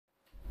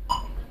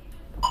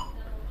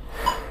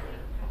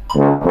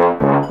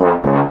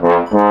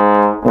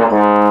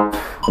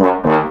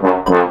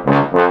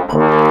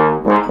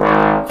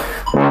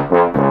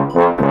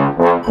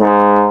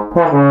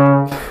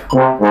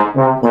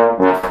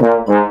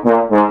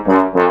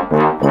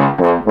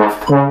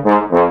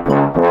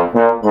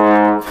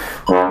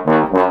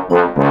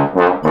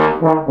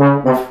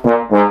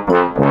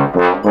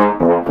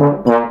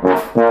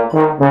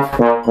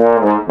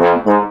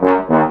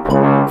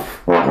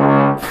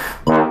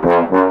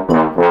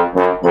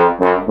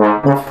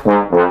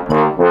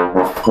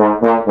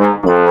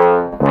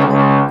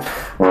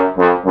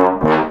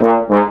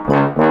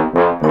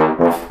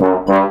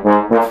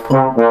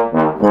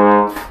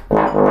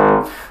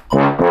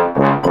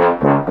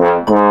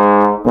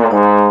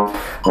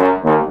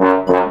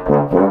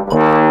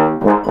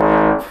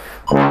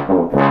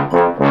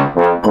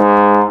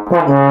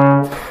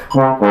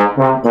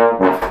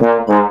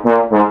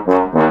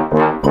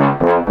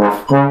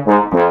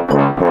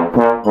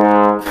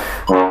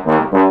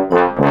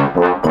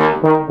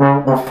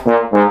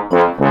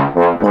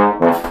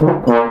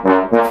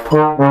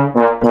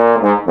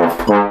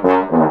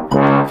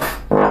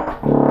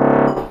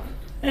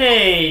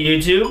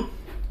YouTube?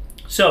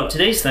 So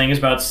today's thing is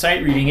about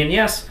sight reading, and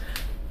yes,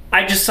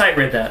 I just sight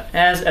read that,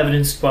 as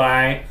evidenced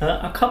by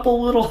a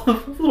couple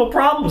little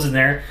problems in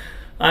there.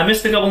 I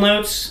missed a couple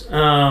notes.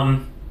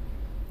 Some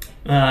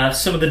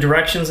of the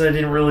directions I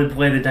didn't really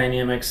play the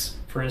dynamics,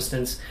 for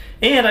instance,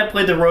 and I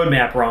played the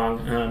roadmap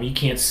wrong. You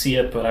can't see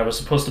it, but I was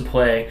supposed to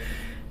play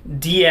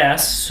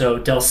DS, so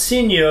Del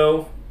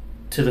Signo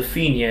to the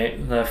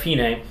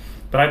Fine,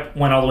 but I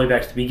went all the way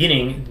back to the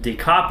beginning, De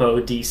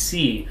Capo,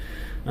 DC.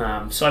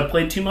 So I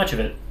played too much of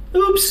it.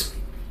 Oops.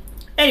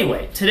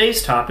 Anyway,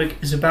 today's topic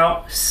is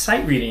about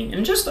sight reading,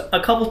 and just a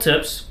couple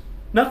tips,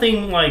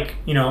 nothing like,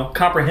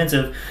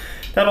 comprehensive,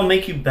 that'll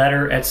make you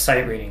better at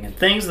sight reading, and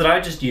things that I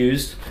just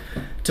used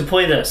to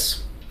play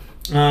this.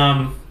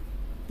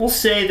 We'll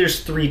say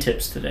there's 3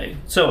 tips today.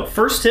 So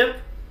first tip,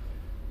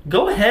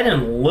 go ahead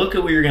and look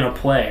at what you're gonna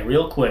play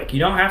real quick. You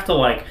don't have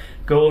to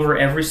go over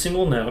every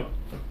single note,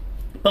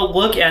 but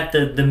look at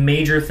the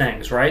major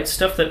things, right?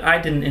 Stuff that I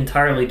didn't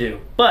entirely do,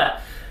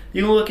 but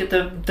you can look at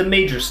the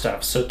major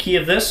stuff. So key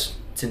of this,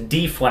 it's in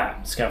D flat.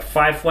 It's got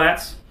 5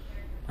 flats.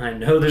 I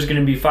know there's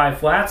gonna be 5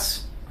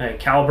 flats. I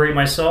calibrate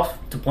myself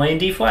to play in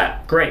D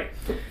flat. Great.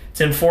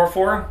 It's in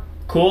 4/4.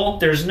 Cool.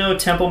 There's no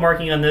tempo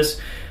marking on this.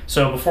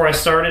 So before I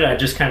started, I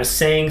just kind of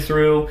sang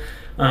through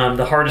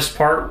the hardest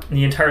part.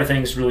 The entire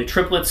thing is really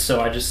triplets,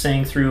 so I just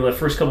sang through the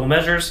first couple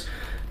measures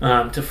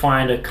to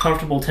find a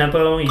comfortable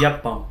tempo.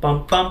 Yep, bum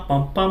bum bum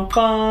bum bum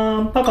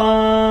bum bum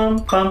bum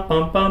bum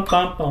bum bum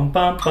bum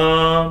bum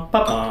bum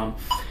bum.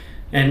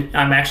 And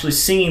I'm actually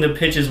singing the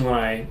pitches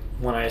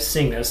when I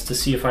sing this to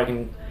see if I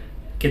can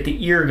get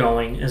the ear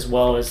going as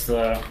well as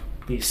the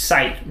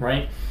sight,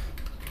 right?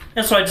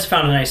 And so I just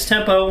found a nice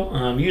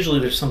tempo. Usually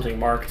there's something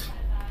marked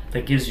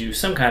that gives you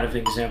some kind of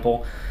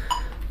example.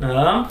 And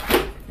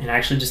I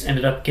actually just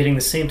ended up getting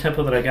the same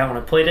tempo that I got when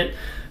I played it.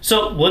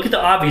 So look at the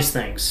obvious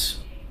things.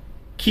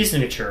 Key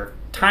signature,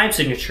 time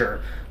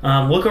signature.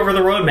 Look over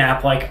the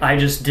roadmap like I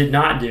just did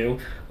not do.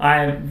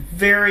 I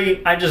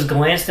just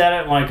glanced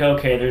at it like,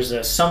 okay, there's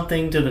a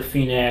something to the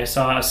Fine. I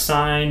saw a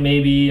sign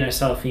maybe, I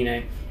saw a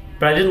Fine,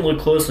 but I didn't look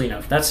closely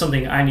enough. That's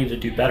something I need to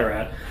do better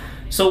at.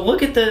 So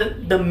look at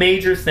the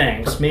major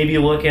things. Maybe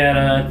look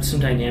at some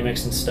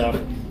dynamics and stuff.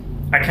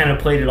 I kind of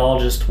played it all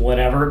just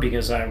whatever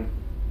because I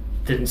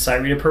didn't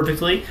sight read it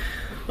perfectly.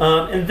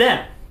 And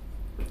then,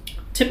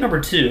 tip number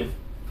 2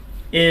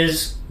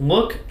 is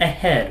look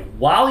ahead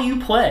while you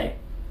play.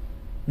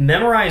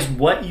 Memorize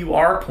what you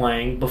are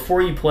playing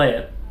before you play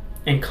it,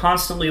 and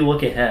constantly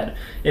look ahead.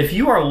 If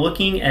you are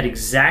looking at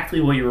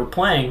exactly what you were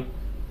playing,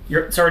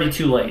 it's already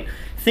too late.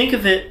 Think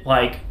of it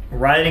like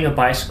riding a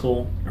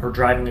bicycle or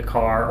driving a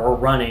car or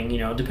running,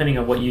 depending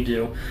on what you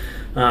do,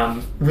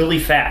 really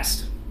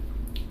fast.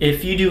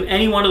 If you do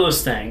any one of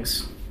those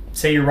things,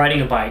 say you're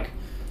riding a bike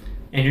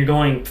and you're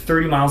going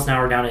 30 miles an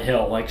hour down a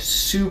hill, like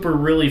super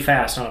really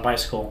fast on a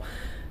bicycle,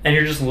 and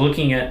you're just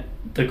looking at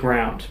the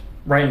ground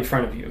right in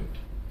front of you,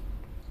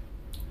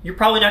 you're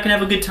probably not gonna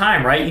have a good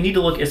time, right? You need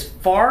to look as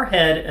far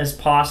ahead as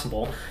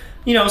possible,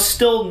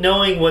 still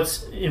knowing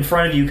what's in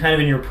front of you kind of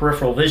in your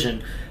peripheral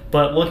vision,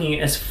 but looking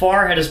as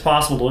far ahead as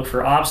possible to look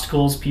for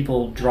obstacles,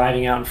 people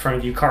driving out in front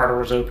of you, car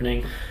doors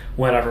opening,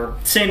 whatever.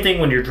 Same thing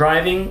when you're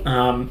driving.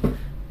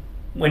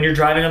 When you're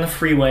driving on the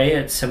freeway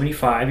at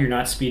 75, you're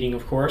not speeding,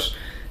 of course.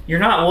 You're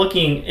not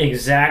looking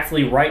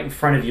exactly right in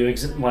front of you,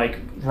 like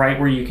right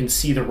where you can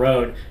see the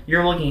road.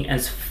 You're looking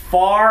as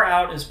far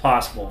out as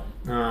possible.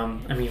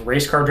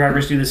 Race car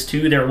drivers do this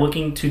too. They're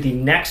looking to the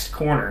next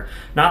corner,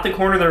 not the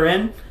corner they're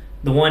in,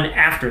 the one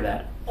after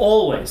that.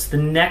 Always the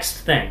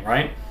next thing,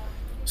 right?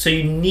 So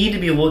you need to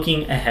be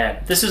looking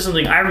ahead. This is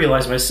something I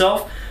realized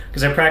myself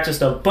because I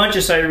practiced a bunch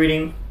of sight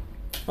reading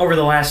over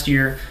the last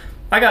year.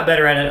 I got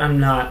better at it. I'm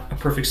not a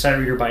perfect sight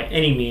reader by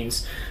any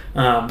means,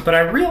 but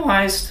I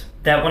realized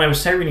that when I was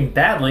sight reading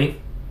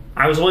badly,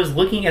 I was always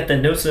looking at the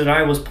notes that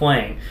I was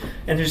playing,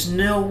 and there's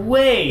no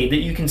way that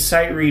you can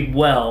sight read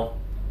well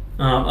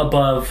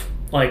above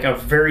like a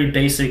very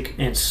basic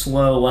and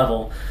slow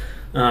level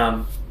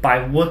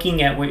by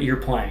looking at what you're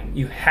playing.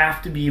 You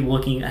have to be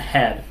looking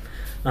ahead,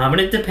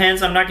 and it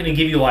depends. I'm not going to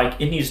give you it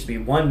needs to be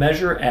one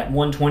measure at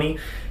 120.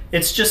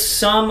 It's just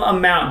some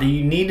amount that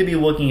you need to be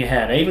looking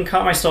ahead. I even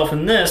caught myself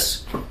in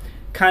this,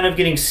 kind of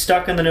getting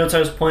stuck on the notes I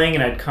was playing,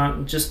 and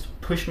I'd just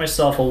push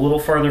myself a little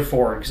farther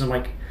forward because I'm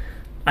like,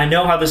 I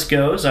know how this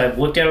goes. I've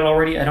looked at it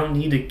already. I don't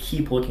need to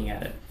keep looking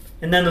at it.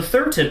 And then the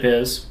third tip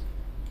is,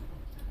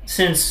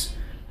 since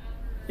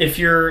if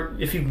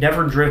you've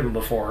never driven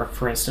before,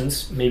 for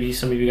instance, maybe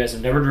some of you guys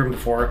have never driven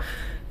before,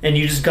 and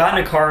you just got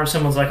in a car and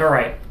someone's like, all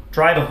right,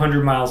 drive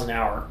 100 miles an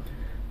hour.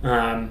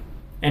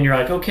 And you're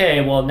like,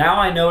 okay, well, now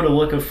I know to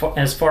look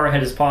as far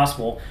ahead as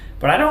possible,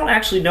 but I don't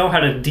actually know how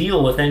to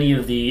deal with any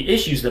of the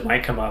issues that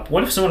might come up.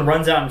 What if someone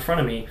runs out in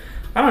front of me?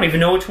 I don't even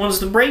know which one's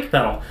the brake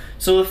pedal.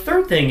 So the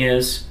third thing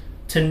is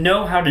to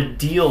know how to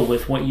deal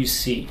with what you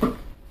see.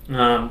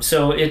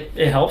 So it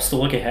helps to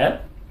look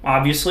ahead,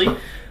 obviously,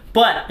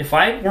 but if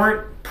I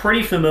weren't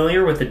pretty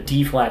familiar with the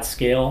D-flat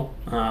scale,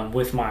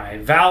 with my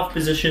valve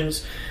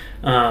positions,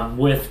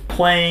 With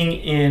playing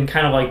in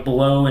kind of like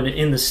below and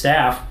in the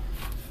staff,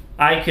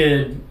 I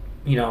could,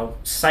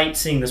 sight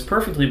seeing this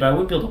perfectly, but I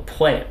wouldn't be able to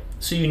play it.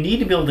 So you need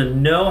to be able to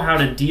know how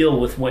to deal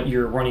with what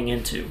you're running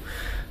into.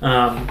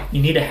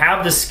 You need to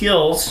have the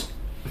skills,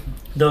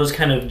 those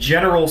kind of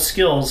general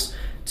skills,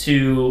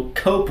 to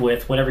cope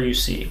with whatever you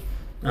see.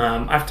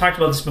 I've talked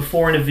about this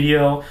before in a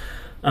video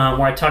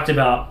where I talked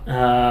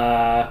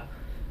about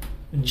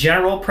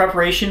general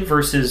preparation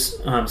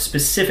versus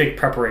specific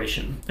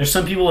preparation. There's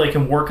some people that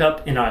can work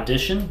up an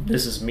audition,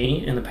 this is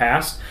me in the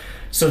past,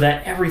 so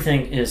that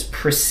everything is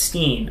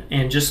pristine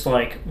and just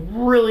like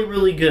really,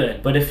 really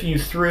good. But if you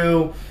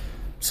threw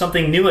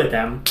something new at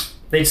them,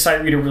 they'd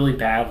sight read it really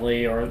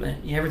badly, or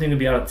everything would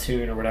be out of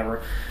tune or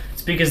whatever.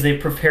 It's because they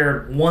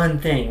prepared one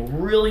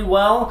thing really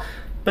well,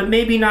 but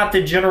maybe not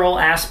the general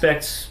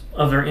aspects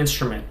of their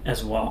instrument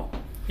as well.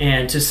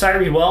 And to sight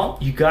read well,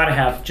 you got to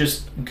have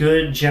just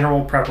good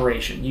general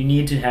preparation. You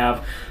need to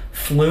have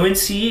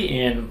fluency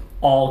in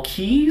all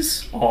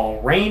keys,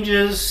 all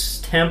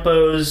ranges,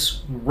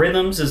 tempos,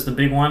 rhythms is the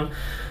big one.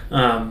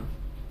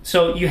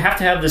 So you have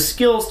to have the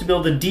skills to be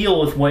able to deal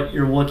with what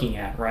you're looking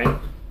at, right?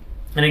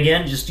 And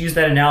again, just use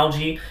that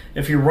analogy.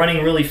 If you're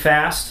running really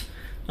fast,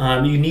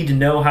 you need to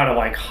know how to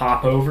like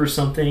hop over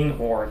something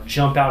or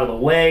jump out of the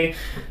way.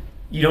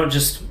 You don't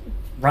just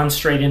run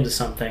straight into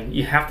something.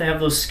 You have to have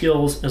those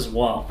skills as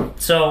well.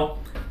 So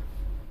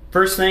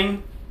first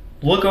thing,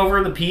 look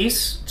over the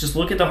piece. Just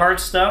look at the hard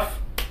stuff.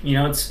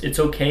 It's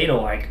okay to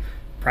like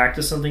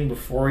practice something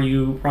before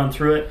you run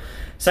through it.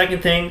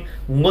 Second thing,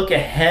 look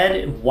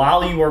ahead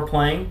while you are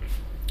playing.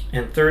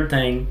 And third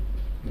thing,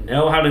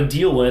 know how to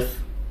deal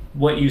with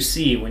what you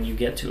see when you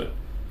get to it.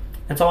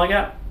 That's all I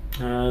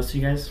got. See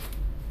you guys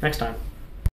next time.